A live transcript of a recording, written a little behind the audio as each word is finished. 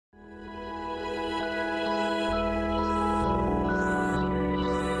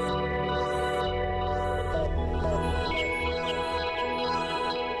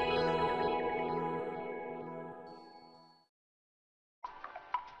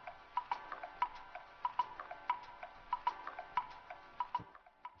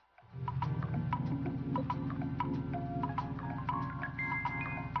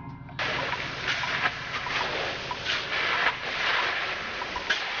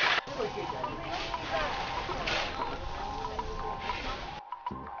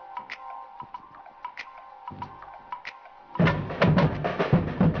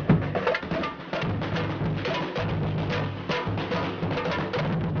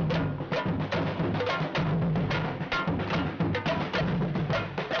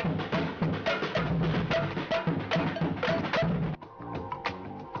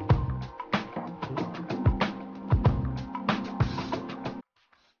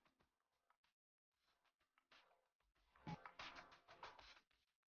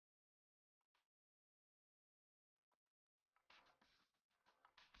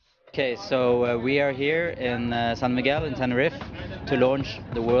Okay, so we are here in San Miguel in Tenerife to launch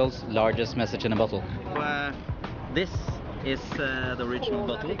the world's largest message in a bottle. This is the original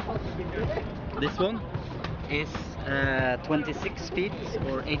bottle. This one is 26 feet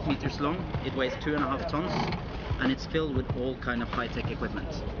or 8 meters long. It weighs 2.5 tons and it's filled with all kind of high-tech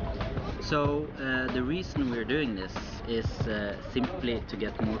equipment. So the reason we're doing this is simply to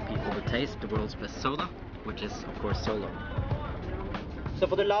get more people to taste the world's best soda, which is of course Solo. So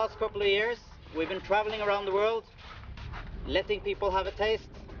for the last couple of years, we've been traveling around the world, letting people have a taste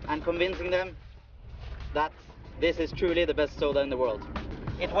and convincing them that this is truly the best soda in the world.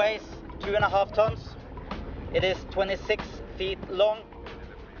 It weighs 2.5 tons, it is 26 feet long,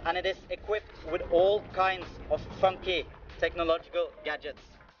 and it is equipped with all kinds of funky technological gadgets.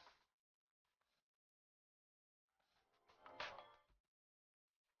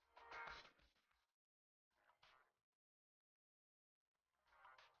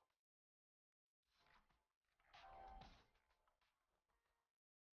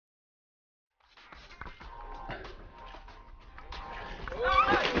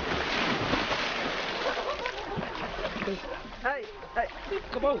 Hey,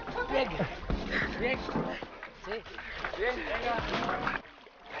 come on, bien, bien, sí, bien, venga.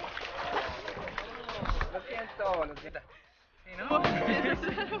 Lo siento.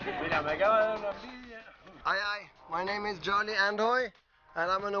 Mira, me acaba de dar una envidia. Hi, my name is Charlie Andhoy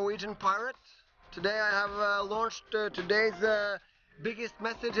and I'm a Norwegian pirate. Today I have launched today's biggest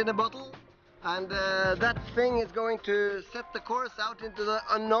message in a bottle, and that thing is going to set the course out into the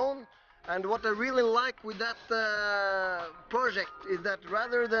unknown. And what I really like with that project is that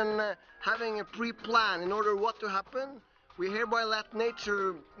rather than having a pre-plan in order what to happen, we hereby let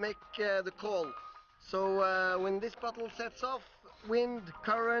nature make the call. So when this bottle sets off, wind,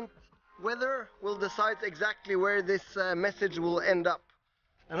 current, weather will decide exactly where this message will end up.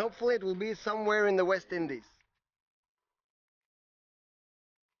 And hopefully it will be somewhere in the West Indies.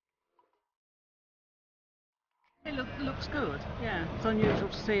 It looks good, yeah. It's unusual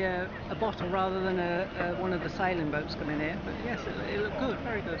to see a bottle rather than one of the sailing boats coming here, but yes, it looked good,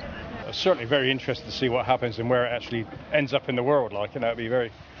 very good. I'm certainly very interested to see what happens and where it actually ends up in the world, like, you know, it'd be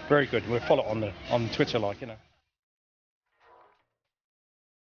very, very good. We'll follow it on Twitter, like, you know.